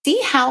See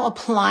how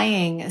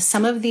applying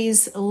some of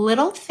these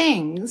little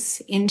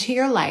things into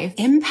your life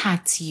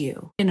impacts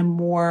you in a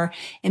more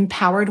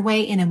empowered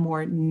way, in a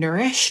more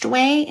nourished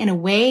way, in a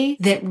way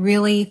that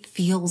really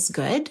feels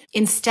good,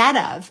 instead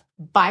of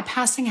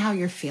bypassing how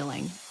you're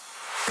feeling.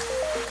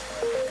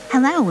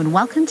 Hello, and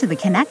welcome to the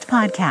Connect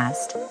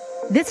Podcast.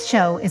 This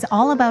show is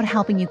all about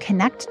helping you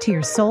connect to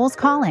your soul's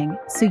calling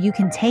so you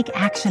can take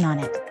action on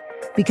it.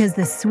 Because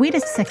the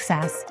sweetest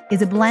success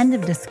is a blend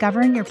of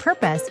discovering your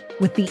purpose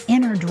with the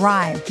inner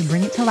drive to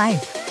bring it to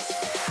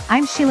life.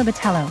 I'm Sheila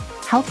Botelho,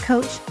 health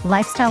coach,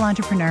 lifestyle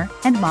entrepreneur,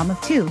 and mom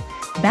of two,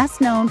 best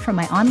known for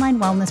my online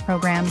wellness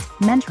programs,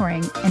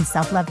 mentoring, and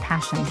self-love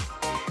passion.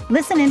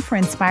 Listen in for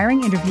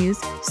inspiring interviews,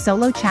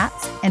 solo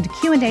chats, and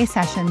Q&A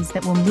sessions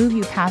that will move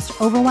you past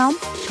overwhelm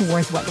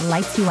towards what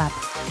lights you up.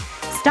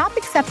 Stop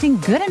accepting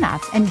good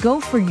enough and go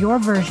for your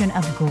version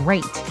of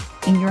great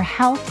in your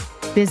health,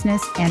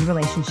 business, and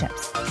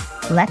relationships.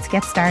 Let's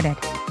get started.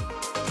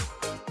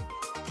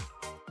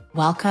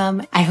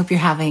 Welcome. I hope you're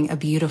having a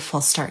beautiful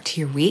start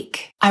to your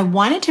week. I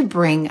wanted to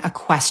bring a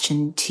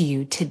question to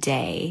you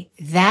today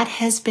that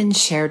has been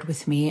shared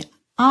with me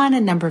on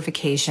a number of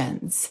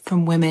occasions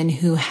from women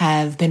who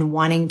have been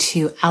wanting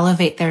to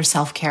elevate their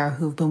self-care,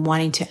 who've been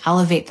wanting to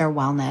elevate their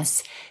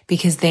wellness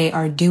because they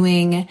are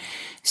doing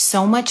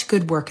so much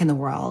good work in the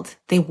world.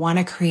 They want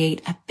to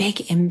create a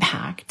big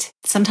impact.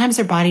 Sometimes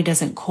their body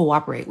doesn't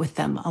cooperate with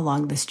them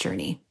along this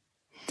journey.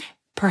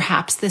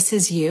 Perhaps this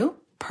is you.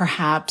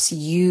 Perhaps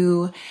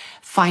you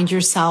find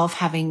yourself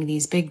having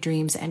these big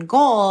dreams and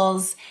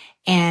goals,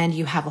 and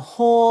you have a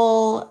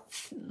whole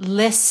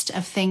list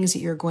of things that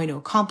you're going to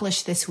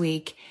accomplish this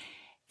week.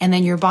 And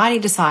then your body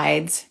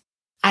decides,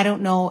 I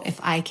don't know if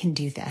I can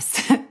do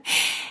this.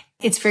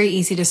 It's very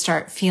easy to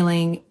start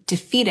feeling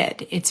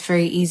defeated. It's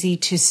very easy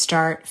to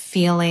start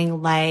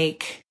feeling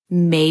like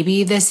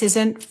maybe this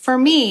isn't for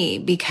me,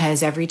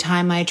 because every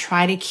time I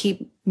try to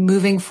keep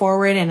moving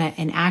forward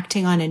and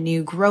acting on a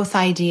new growth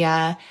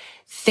idea,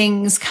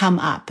 things come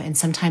up. And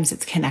sometimes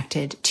it's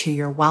connected to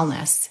your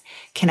wellness,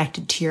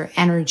 connected to your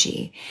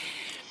energy.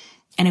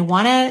 And I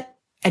want to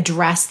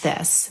address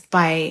this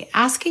by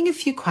asking a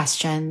few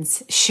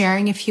questions,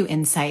 sharing a few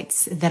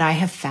insights that I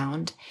have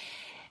found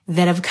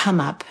that have come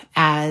up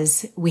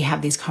as we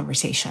have these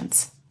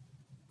conversations.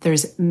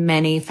 There's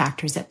many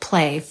factors at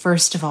play.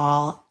 First of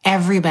all,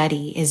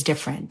 everybody is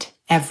different.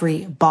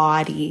 Every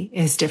body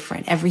is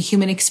different. Every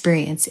human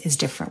experience is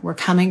different. We're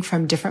coming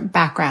from different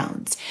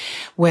backgrounds,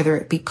 whether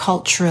it be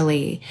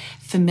culturally,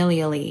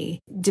 familially,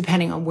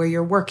 depending on where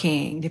you're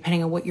working,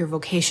 depending on what your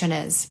vocation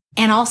is,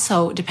 and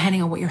also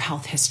depending on what your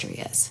health history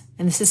is.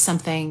 And this is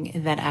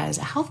something that as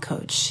a health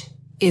coach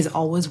is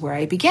always where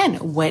I begin.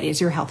 What is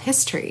your health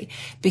history?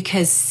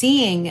 Because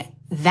seeing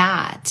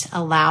that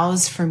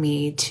allows for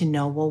me to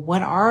know, well,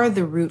 what are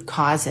the root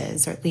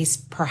causes, or at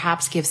least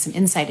perhaps give some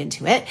insight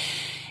into it,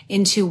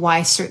 into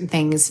why certain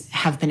things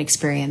have been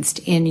experienced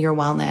in your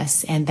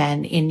wellness and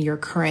then in your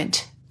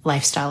current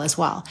lifestyle as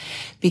well.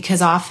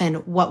 Because often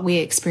what we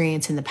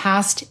experience in the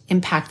past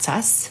impacts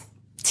us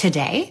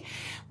today,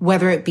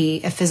 whether it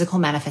be a physical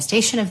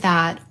manifestation of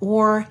that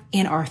or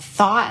in our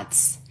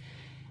thoughts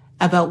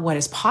about what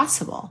is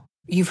possible.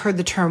 You've heard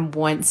the term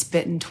once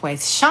bitten,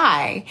 twice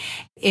shy.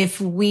 If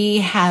we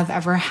have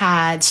ever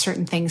had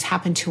certain things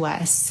happen to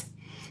us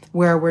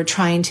where we're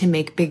trying to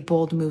make big,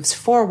 bold moves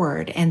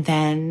forward, and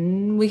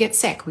then we get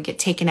sick, we get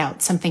taken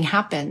out, something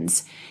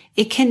happens,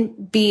 it can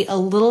be a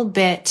little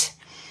bit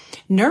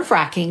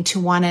nerve-wracking to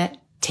want to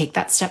take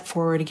that step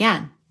forward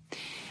again.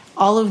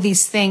 All of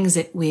these things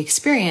that we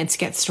experience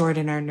get stored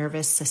in our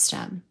nervous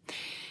system.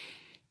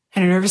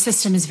 And our nervous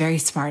system is very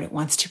smart. It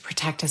wants to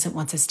protect us. It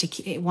wants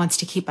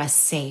to keep us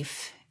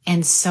safe.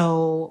 And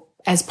so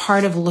as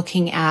part of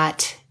looking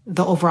at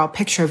the overall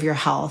picture of your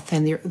health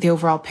and the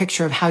overall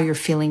picture of how you're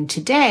feeling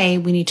today,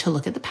 we need to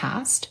look at the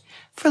past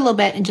for a little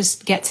bit and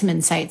just get some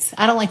insights.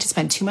 I don't like to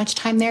spend too much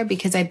time there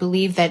because I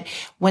believe that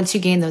once you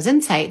gain those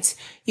insights,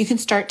 you can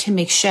start to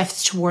make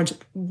shifts towards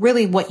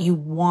really what you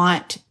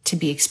want to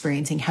be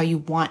experiencing, how you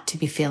want to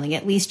be feeling.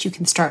 At least you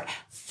can start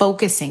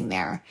focusing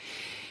there.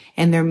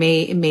 And it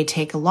may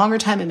take a longer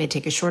time, it may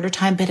take a shorter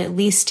time, but at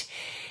least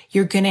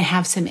you're going to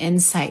have some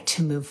insight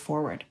to move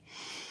forward.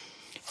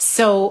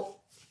 So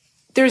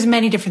there's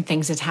many different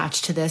things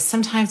attached to this.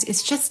 Sometimes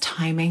it's just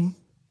timing,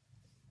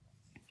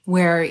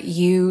 where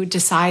you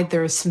decide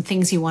there's some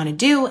things you want to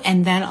do,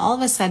 and then all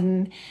of a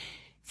sudden,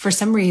 for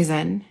some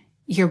reason,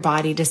 your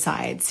body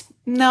decides,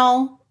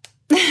 no,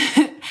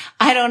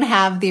 I don't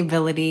have the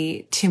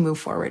ability to move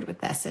forward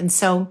with this. And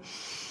so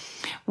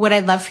what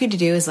I'd love for you to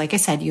do is, like I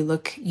said, you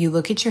look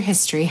at your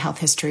history, health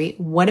history.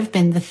 What have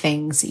been the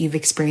things that you've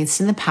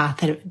experienced in the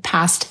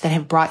past that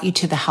have brought you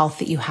to the health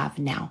that you have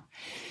now?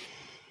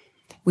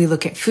 We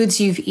look at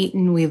foods you've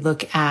eaten. We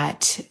look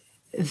at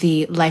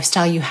the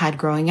lifestyle you had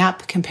growing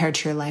up compared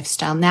to your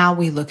lifestyle now.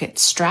 We look at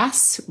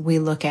stress. We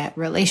look at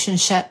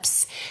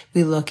relationships.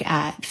 We look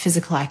at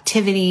physical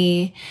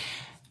activity,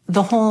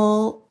 the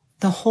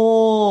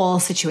whole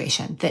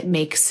situation that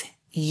makes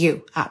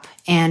you up.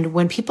 And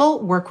when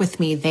people work with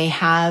me, they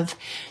have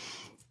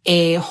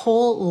a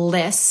whole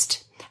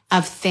list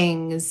of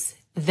things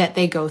that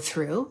they go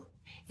through.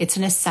 It's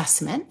an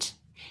assessment,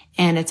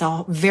 and it's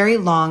a very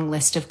long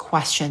list of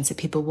questions that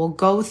people will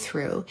go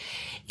through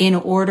in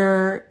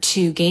order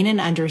to gain an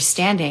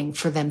understanding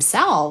for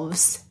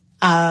themselves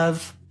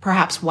of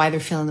perhaps why they're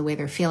feeling the way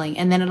they're feeling.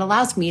 And then it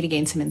allows me to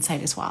gain some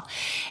insight as well.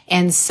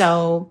 And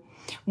so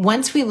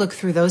once we look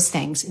through those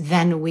things,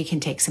 then we can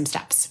take some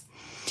steps.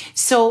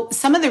 So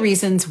some of the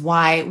reasons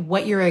why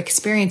what you're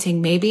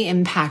experiencing may be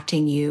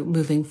impacting you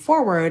moving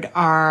forward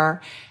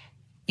are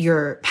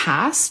your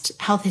past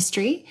health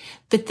history,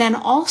 but then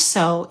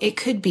also it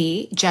could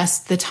be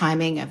just the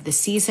timing of the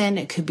season.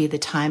 It could be the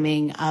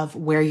timing of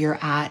where you're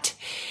at,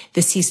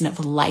 the season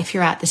of life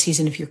you're at, the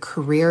season of your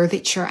career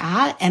that you're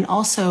at. And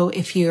also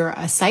if you're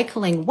a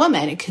cycling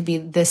woman, it could be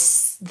the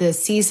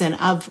season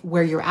of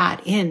where you're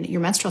at in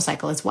your menstrual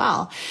cycle as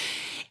well.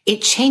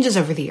 It changes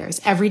over the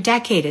years. Every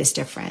decade is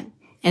different.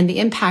 And the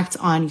impact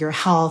on your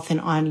health and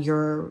on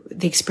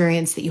the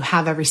experience that you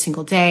have every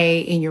single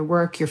day in your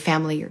work, your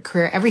family, your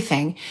career,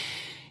 everything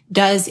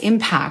does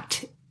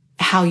impact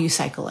how you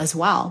cycle as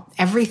well.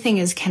 Everything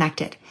is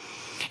connected.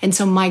 And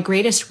so my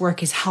greatest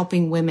work is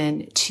helping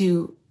women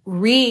to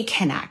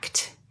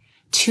reconnect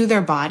to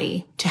their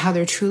body, to how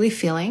they're truly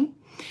feeling,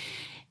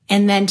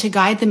 and then to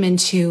guide them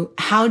into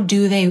how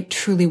do they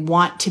truly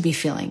want to be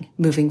feeling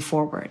moving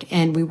forward.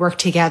 And we work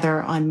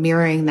together on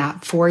mirroring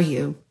that for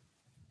you,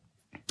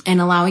 and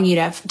allowing you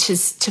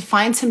to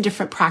find some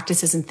different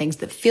practices and things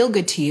that feel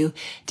good to you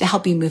to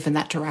help you move in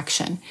that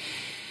direction.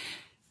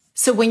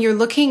 So when you're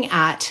looking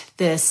at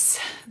this,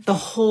 the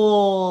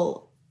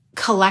whole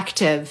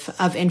collective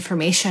of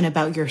information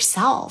about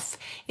yourself,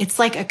 it's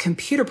like a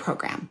computer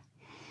program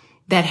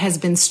that has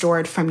been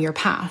stored from your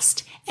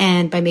past.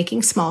 And by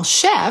making small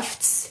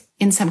shifts,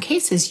 in some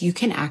cases, you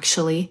can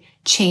actually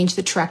change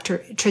the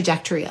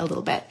trajectory a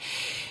little bit.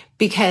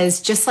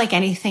 Because just like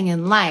anything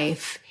in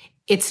life,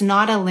 it's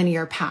not a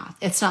linear path.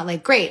 It's not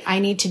like, great, I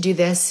need to do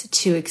this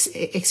to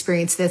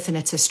experience this, and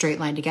it's a straight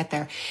line to get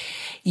there.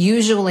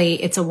 Usually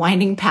it's a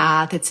winding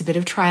path. It's a bit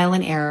of trial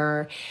and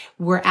error.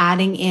 We're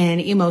adding in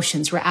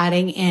emotions. We're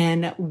adding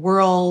in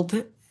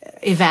world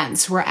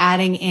events. We're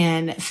adding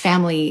in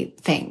family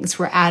things.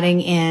 We're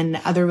adding in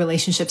other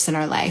relationships in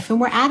our life.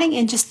 And we're adding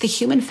in just the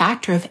human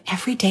factor of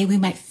every day we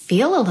might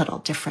feel a little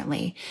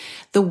differently.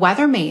 The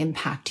weather may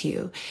impact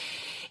you.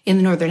 In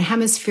the Northern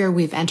Hemisphere,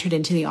 we've entered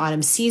into the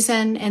autumn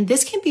season, and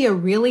this can be a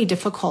really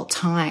difficult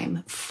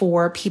time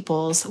for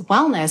people's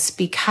wellness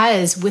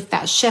because with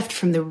that shift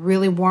from the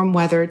really warm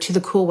weather to the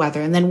cool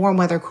weather, and then warm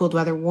weather, cold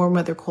weather, warm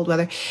weather, cold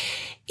weather,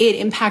 it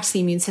impacts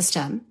the immune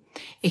system.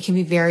 It can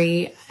be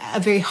a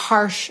very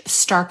harsh,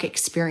 stark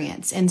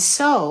experience. And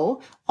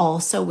so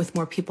also with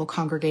more people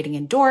congregating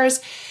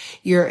indoors,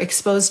 you're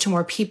exposed to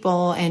more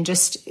people and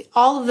just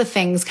all of the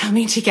things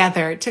coming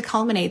together to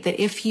culminate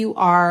that if you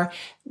are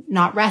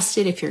not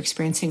rested, if you're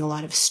experiencing a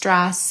lot of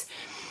stress,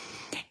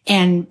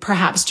 and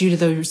perhaps due to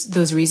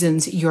those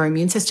reasons, your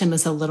immune system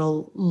is a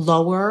little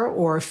lower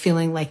or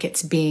feeling like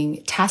it's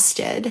being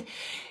tested,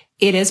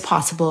 it is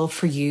possible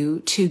for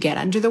you to get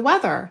under the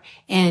weather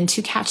and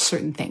to catch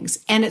certain things.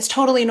 And it's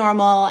totally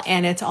normal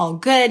and it's all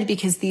good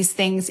because these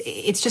things,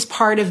 it's just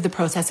part of the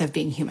process of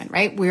being human,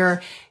 right?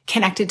 We're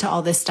connected to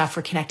all this stuff.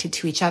 We're connected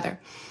to each other.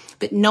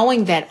 But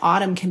knowing that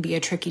autumn can be a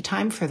tricky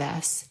time for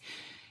this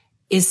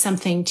is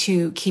something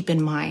to keep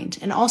in mind.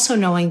 And also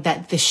knowing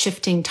that the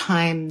shifting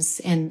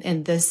times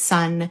and the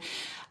sun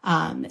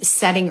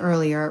setting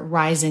earlier,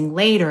 rising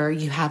later,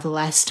 you have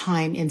less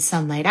time in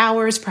sunlight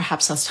hours,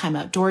 perhaps less time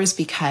outdoors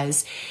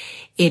because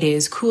it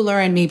is cooler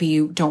and maybe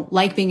you don't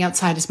like being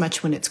outside as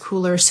much when it's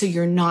cooler. So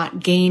you're not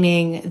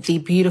gaining the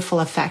beautiful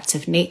effects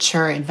of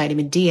nature and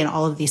vitamin D and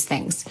all of these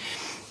things.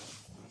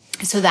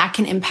 So that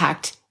can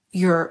impact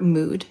your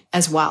mood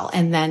as well.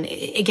 And then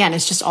again,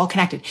 it's just all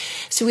connected.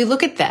 So we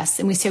look at this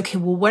and we say, okay,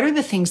 well, what are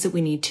the things that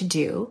we need to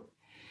do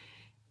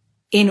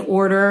in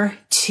order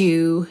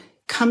to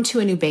come to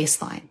a new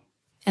baseline?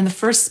 And the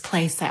first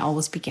place I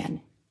always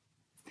begin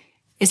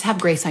is have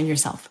grace on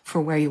yourself for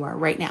where you are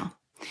right now.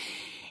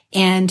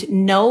 And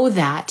know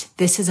that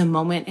this is a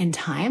moment in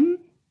time.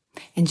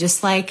 And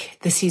just like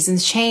the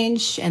seasons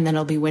change and then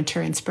it'll be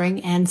winter and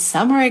spring and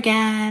summer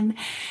again,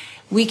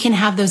 we can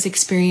have those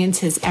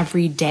experiences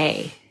every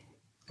day,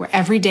 where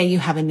every day you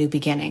have a new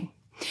beginning.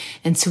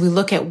 And so we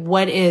look at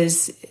what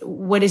is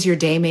your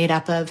day made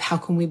up of? How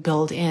can we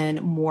build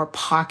in more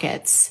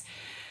pockets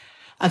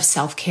of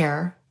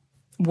self-care?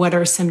 What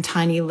are some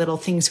tiny little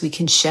things we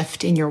can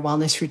shift in your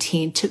wellness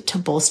routine to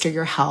bolster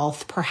your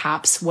health?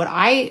 Perhaps what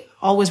I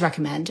always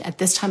recommend at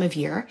this time of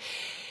year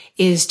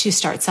is to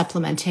start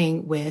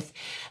supplementing with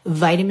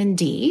vitamin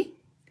D.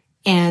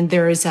 And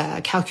there is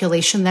a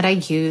calculation that I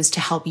use to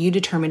help you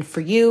determine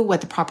for you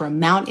what the proper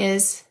amount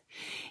is.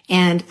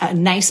 And a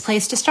nice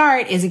place to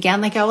start is,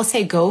 again, like I will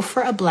say, go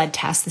for a blood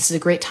test. This is a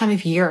great time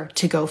of year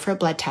to go for a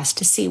blood test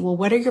to see, well,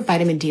 what are your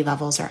vitamin D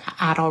levels are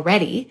at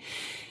already?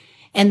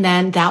 And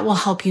then that will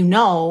help you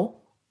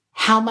know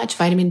how much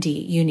vitamin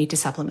D you need to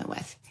supplement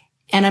with.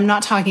 And I'm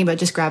not talking about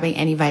just grabbing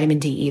any vitamin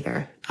D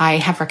either. I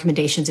have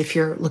recommendations if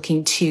you're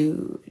looking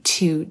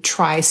to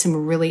try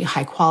some really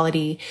high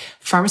quality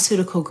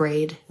pharmaceutical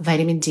grade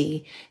vitamin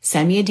D.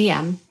 Send me a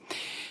DM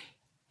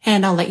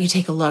and I'll let you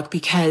take a look,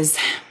 because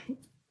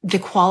the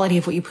quality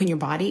of what you put in your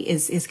body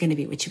is going to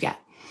be what you get.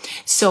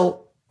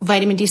 So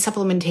vitamin D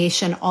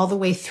supplementation all the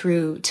way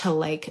through to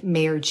like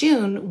May or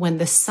June when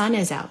the sun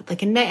is out,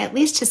 like at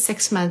least a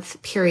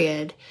 6-month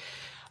period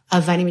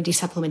of vitamin D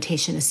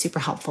supplementation is super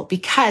helpful,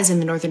 because in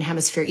the Northern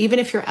Hemisphere, even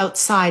if you're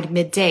outside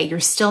midday, you're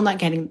still not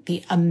getting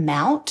the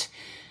amount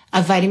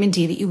of vitamin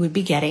D that you would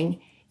be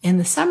getting in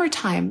the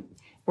summertime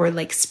or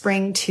like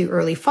spring to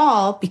early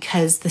fall,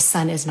 because the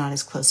sun is not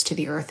as close to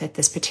the earth at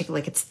this particular,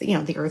 like it's,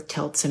 the earth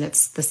tilts and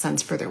the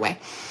sun's further away.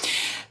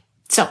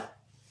 So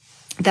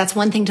that's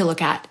one thing to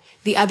look at.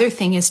 The other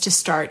thing is to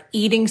start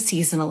eating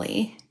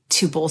seasonally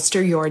to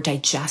bolster your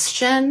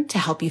digestion, to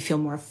help you feel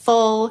more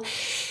full,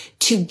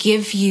 to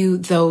give you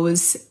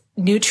those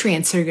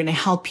nutrients that are going to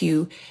help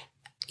you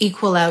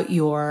equal out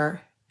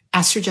your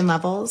estrogen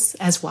levels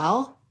as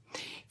well.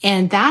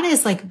 And that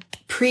is like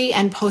pre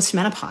and post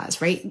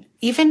menopause, right?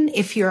 Even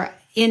if you're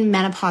in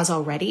menopause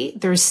already,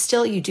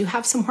 you do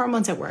have some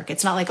hormones at work.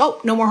 It's not like, oh,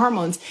 no more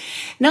hormones.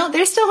 No,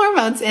 there's still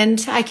hormones.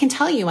 And I can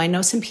tell you, I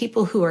know some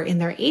people who are in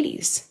their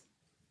 80s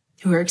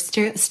who are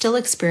still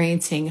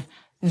experiencing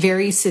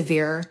very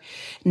severe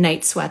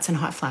night sweats and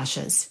hot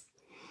flashes.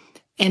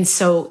 And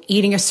so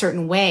eating a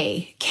certain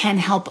way can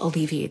help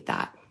alleviate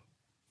that.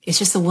 It's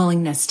just the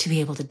willingness to be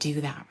able to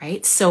do that,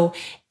 right? So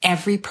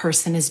every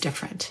person is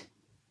different.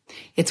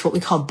 It's what we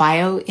call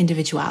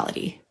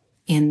bio-individuality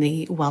in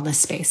the wellness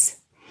space.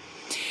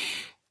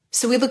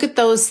 So we look at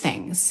those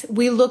things.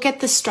 We look at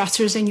the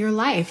stressors in your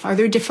life. Are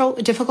there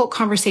difficult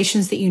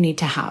conversations that you need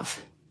to have?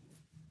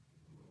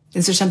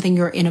 Is there something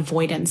you're in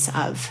avoidance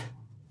of?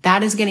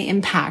 That is going to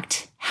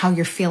impact how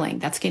you're feeling.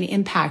 That's going to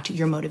impact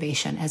your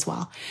motivation as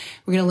well.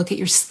 We're going to look at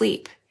your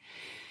sleep.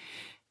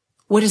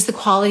 What is the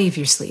quality of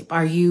your sleep?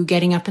 Are you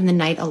getting up in the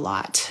night a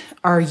lot?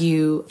 Are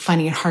you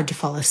finding it hard to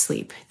fall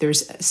asleep?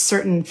 There's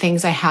certain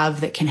things I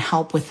have that can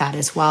help with that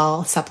as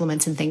well,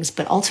 supplements and things.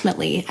 But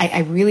ultimately, I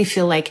really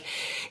feel like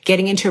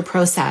getting into a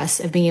process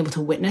of being able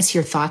to witness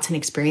your thoughts and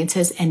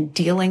experiences and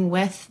dealing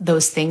with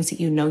those things that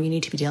you know you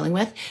need to be dealing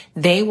with,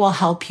 they will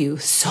help you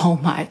so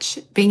much.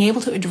 Being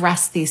able to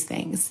address these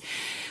things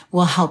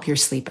will help your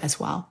sleep as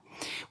well.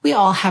 We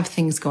all have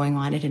things going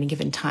on at any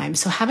given time.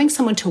 So having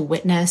someone to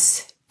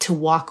witness, to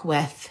walk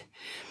with,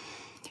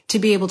 to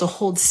be able to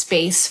hold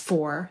space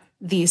for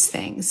these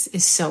things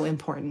is so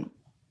important.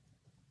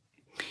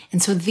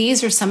 And so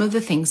these are some of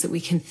the things that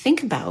we can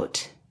think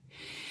about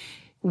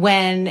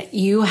when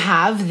you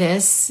have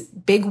this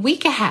big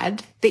week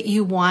ahead that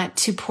you want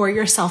to pour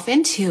yourself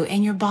into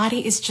and your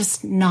body is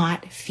just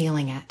not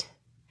feeling it.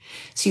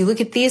 So you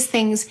look at these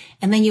things,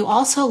 and then you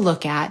also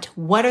look at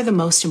what are the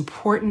most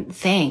important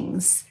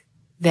things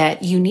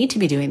that you need to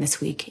be doing this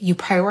week. You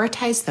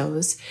prioritize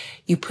those.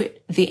 You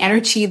put the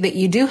energy that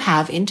you do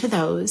have into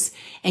those,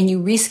 and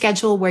you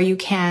reschedule where you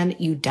can.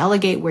 You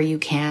delegate where you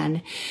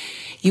can.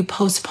 You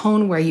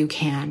postpone where you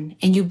can,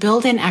 and you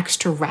build in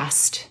extra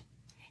rest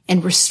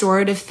and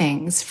restorative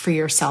things for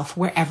yourself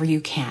wherever you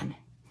can.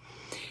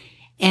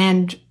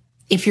 And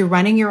if you're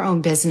running your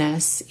own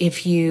business,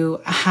 if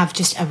you have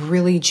just a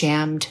really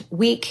jammed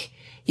week,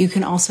 you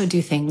can also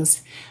do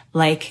things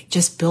like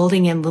just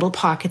building in little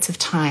pockets of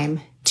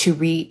time to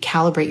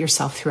recalibrate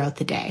yourself throughout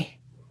the day.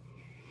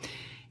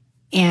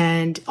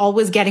 And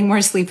always getting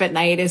more sleep at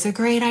night is a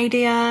great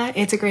idea.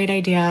 It's a great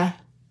idea.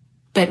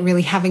 But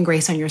really having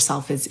grace on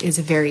yourself is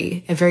a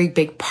very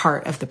big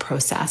part of the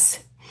process.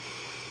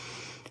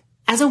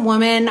 As a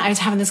woman, I was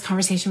having this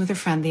conversation with a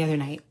friend the other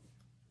night.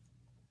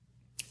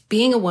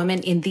 Being a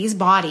woman in these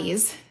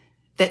bodies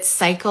that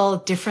cycle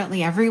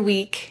differently every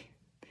week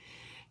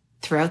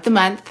throughout the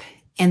month,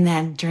 and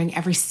then during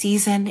every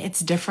season,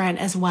 it's different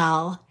as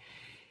well.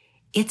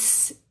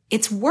 It's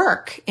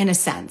work, in a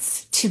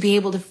sense, to be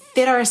able to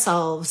fit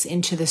ourselves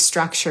into the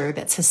structure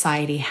that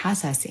society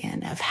has us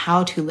in of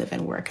how to live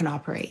and work and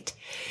operate.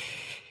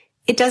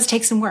 It does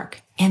take some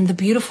work. And the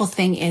beautiful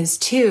thing is,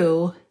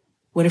 too,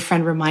 what a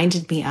friend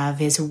reminded me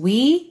of is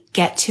we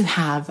get to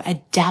have a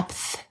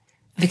depth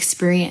of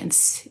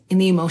experience in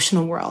the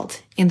emotional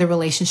world, in the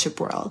relationship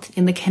world,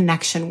 in the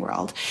connection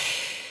world.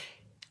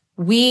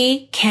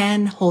 We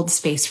can hold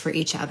space for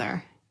each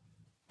other.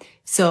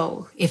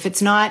 So if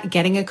it's not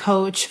getting a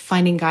coach,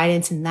 finding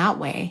guidance in that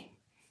way,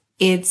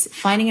 it's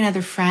finding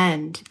another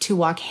friend to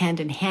walk hand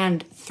in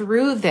hand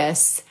through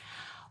this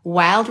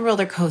wild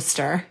roller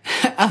coaster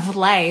of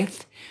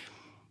life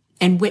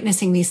and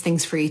witnessing these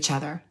things for each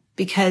other.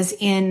 Because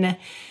in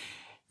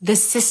the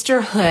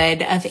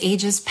sisterhood of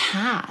ages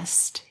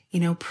past,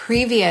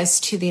 previous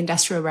to the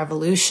Industrial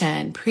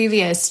Revolution,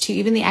 previous to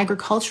even the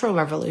Agricultural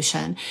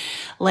Revolution,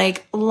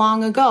 like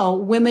long ago,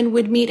 women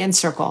would meet in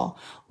circle.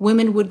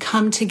 Women would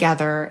come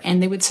together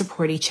and they would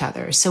support each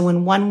other. So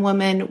when one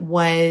woman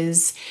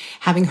was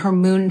having her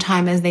moon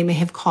time, as they may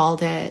have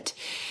called it,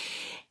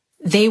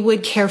 they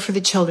would care for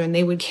the children.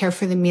 They would care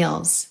for the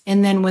meals.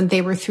 And then when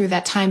they were through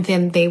that time,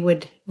 then they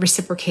would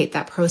reciprocate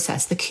that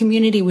process. The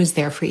community was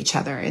there for each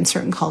other in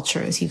certain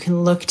cultures. You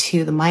can look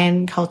to the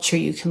Mayan culture.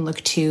 You can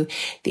look to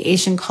the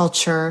Asian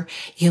culture.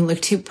 You can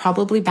look to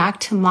probably back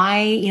to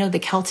the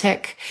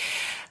Celtic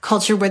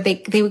culture where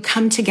they would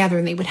come together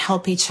and they would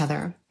help each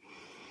other.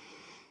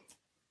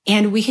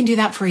 And we can do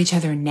that for each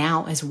other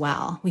now as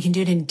well. We can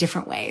do it in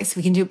different ways.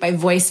 We can do it by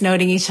voice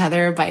noting each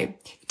other, by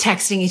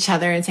texting each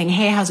other and saying,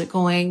 hey, how's it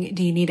going?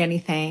 Do you need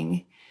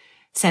anything?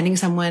 Sending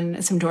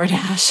someone some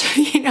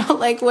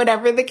DoorDash,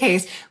 whatever the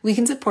case, we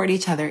can support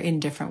each other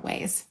in different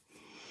ways.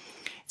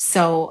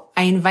 So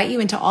I invite you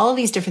into all of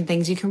these different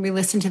things. You can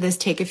re-listen to this,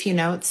 take a few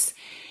notes,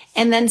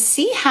 and then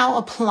see how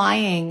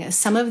applying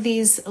some of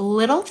these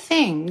little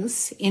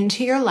things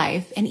into your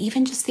life and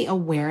even just the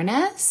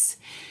awareness,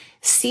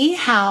 see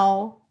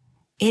how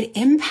it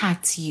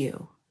impacts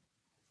you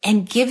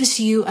and gives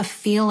you a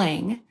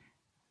feeling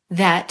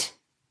that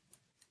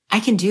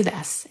I can do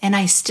this and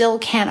I still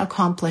can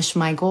accomplish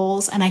my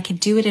goals and I can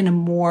do it in a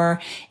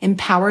more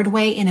empowered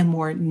way, in a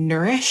more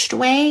nourished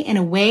way, in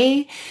a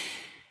way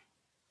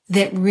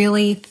that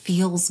really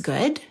feels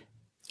good,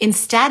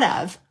 instead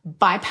of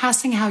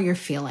bypassing how you're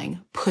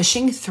feeling,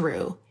 pushing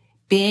through,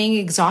 being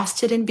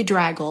exhausted and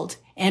bedraggled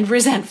and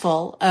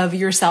resentful of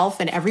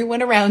yourself and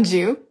everyone around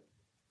you.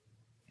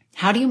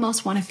 How do you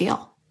most want to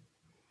feel?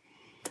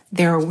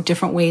 There are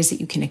different ways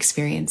that you can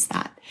experience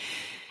that.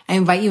 I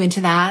invite you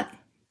into that.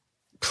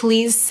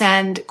 Please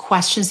send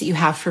questions that you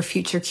have for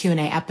future Q&A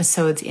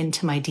episodes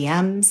into my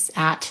DMs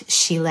at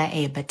Sheila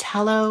A.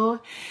 Botello.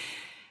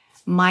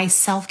 My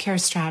self-care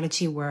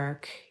strategy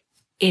work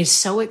is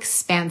so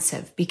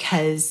expansive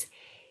because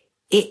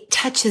it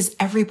touches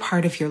every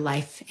part of your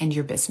life and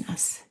your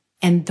business.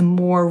 And the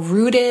more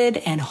rooted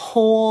and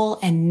whole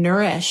and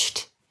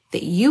nourished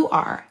that you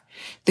are,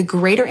 the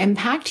greater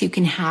impact you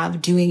can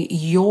have doing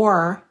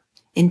your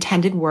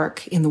intended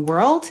work in the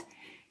world,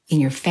 in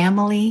your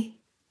family,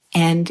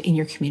 and in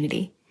your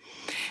community.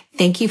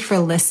 Thank you for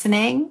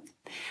listening.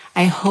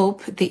 I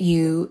hope that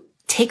you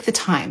take the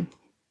time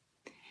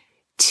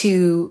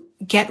to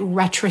get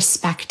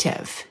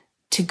retrospective,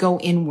 to go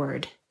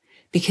inward,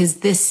 because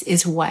this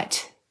is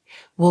what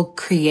will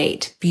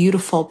create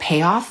beautiful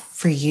payoff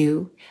for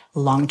you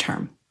long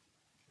term.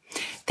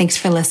 Thanks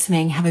for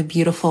listening. Have a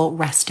beautiful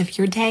rest of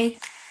your day.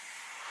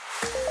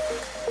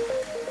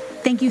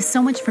 Thank you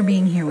so much for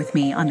being here with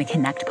me on the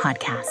Connect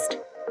podcast.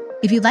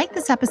 If you like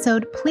this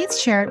episode, please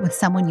share it with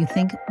someone you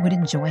think would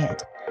enjoy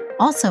it.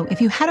 Also,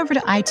 if you head over to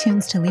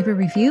iTunes to leave a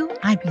review,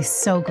 I'd be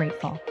so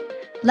grateful.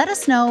 Let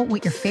us know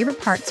what your favorite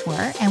parts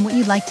were and what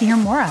you'd like to hear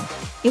more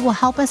of. It will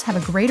help us have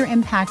a greater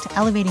impact,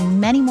 elevating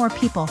many more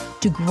people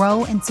to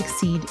grow and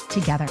succeed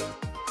together.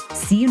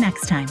 See you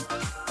next time.